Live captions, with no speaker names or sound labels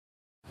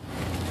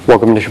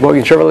Welcome to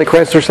Sheboygan Chevrolet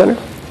Chrysler Center.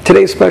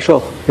 Today's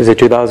special is a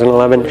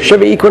 2011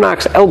 Chevy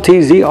Equinox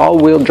LTZ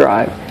all-wheel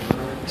drive.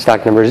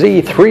 Stock number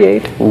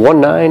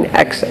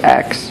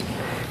Z3819XX.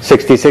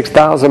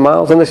 66,000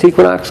 miles on this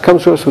Equinox.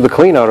 Comes to us with a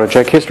clean auto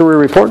check history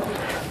report.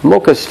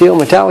 Mocha steel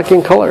metallic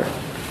in color.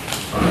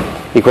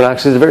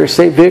 Equinox is a very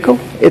safe vehicle.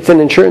 It's an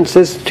Insurance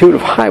Institute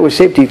of Highway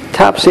Safety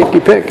top safety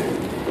pick.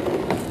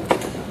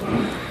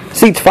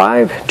 Seats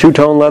 5,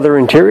 two-tone leather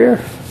interior.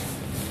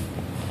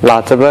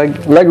 Lots of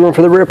leg room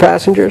for the rear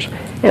passengers,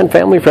 and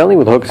family friendly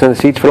with hooks in the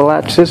seats for the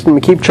latch system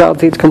to keep child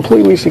seats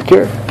completely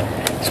secure.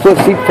 Split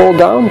seat fold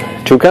down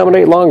to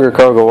accommodate longer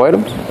cargo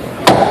items.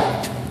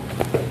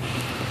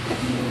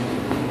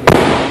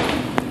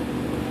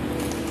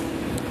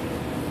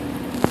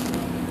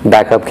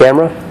 Backup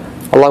camera,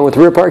 along with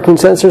rear parking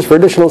sensors for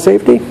additional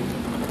safety,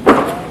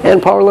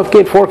 and power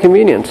liftgate for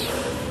convenience.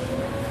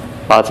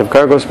 Lots of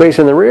cargo space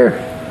in the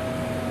rear.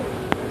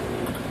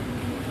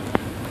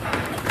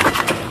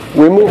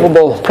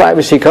 Removable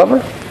privacy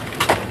cover,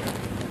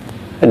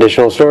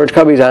 additional storage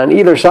cubbies on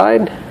either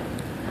side,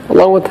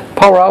 along with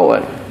power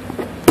outlet.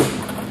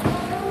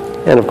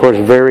 And of course,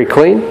 very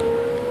clean,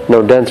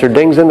 no dents or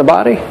dings in the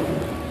body.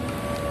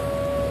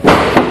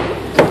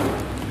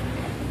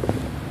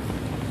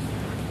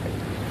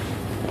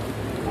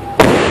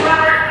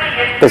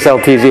 This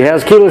LTZ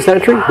has keyless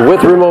entry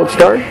with remote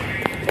start,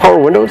 power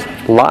windows,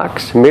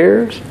 locks,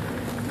 mirrors,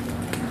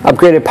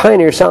 upgraded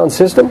Pioneer sound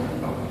system,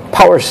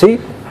 power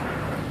seat,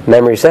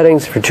 memory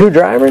settings for 2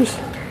 drivers,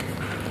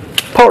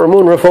 power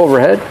moonroof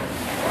overhead,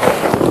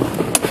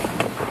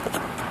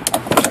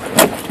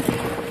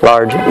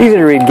 large,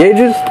 easy-to-read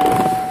gauges,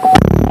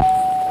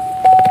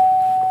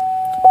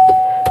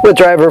 with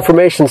driver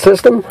information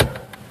system,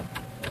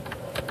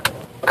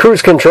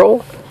 cruise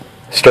control,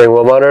 steering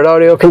wheel mounted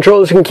audio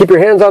controls so you can keep your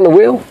hands on the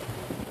wheel,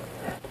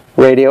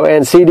 radio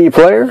and CD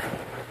player,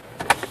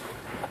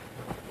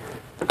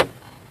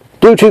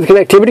 Bluetooth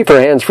connectivity for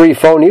hands-free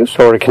phone use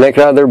or to connect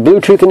other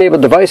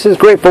Bluetooth-enabled devices.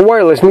 Great for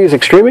wireless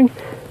music streaming.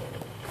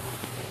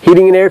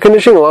 Heating and air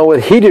conditioning along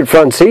with heated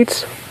front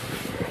seats.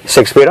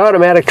 6-speed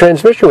automatic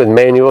transmission with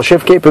manual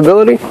shift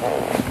capability.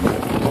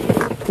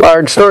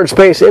 Large storage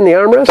space in the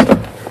armrest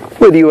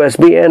with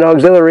USB and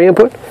auxiliary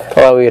input,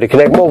 allowing you to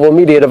connect mobile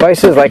media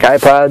devices like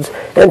iPods,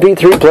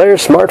 MP3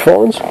 players,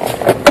 smartphones.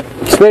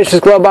 Spacious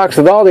glove box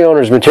with all the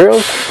owner's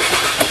materials.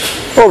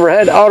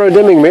 Overhead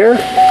auto-dimming mirror.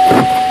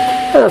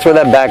 That's where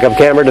that backup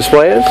camera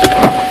display is.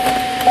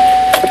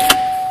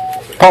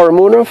 Power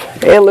moonroof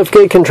and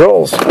liftgate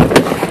controls.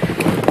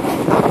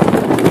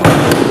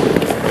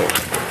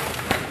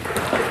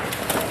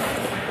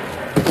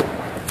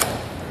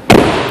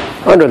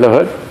 Under the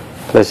hood,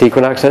 this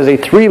Equinox has a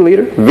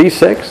 3-liter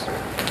V6,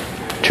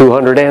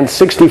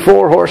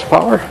 264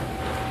 horsepower.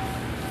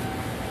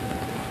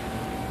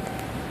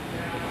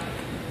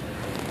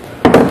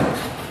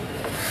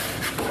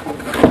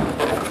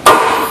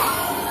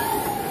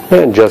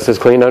 And just as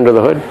clean under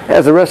the hood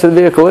as the rest of the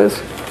vehicle is.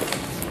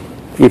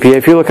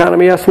 EPA fuel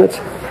economy estimates,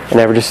 an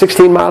average of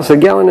 16 miles a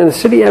gallon in the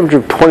city, average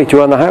of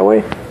 22 on the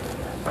highway,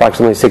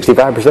 approximately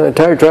 65% of the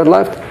tire tread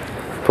left.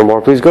 For more,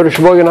 please go to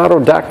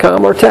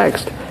SheboyganAuto.com or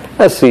text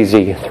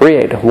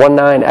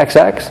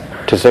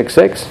SCZ3819XX to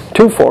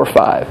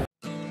 66245.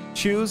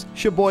 Choose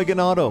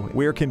Sheboygan Auto.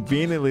 We're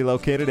conveniently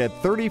located at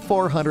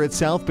 3400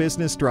 South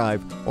Business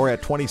Drive or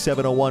at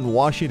 2701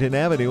 Washington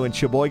Avenue in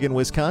Sheboygan,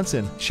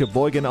 Wisconsin.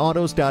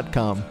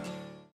 SheboyganAutos.com.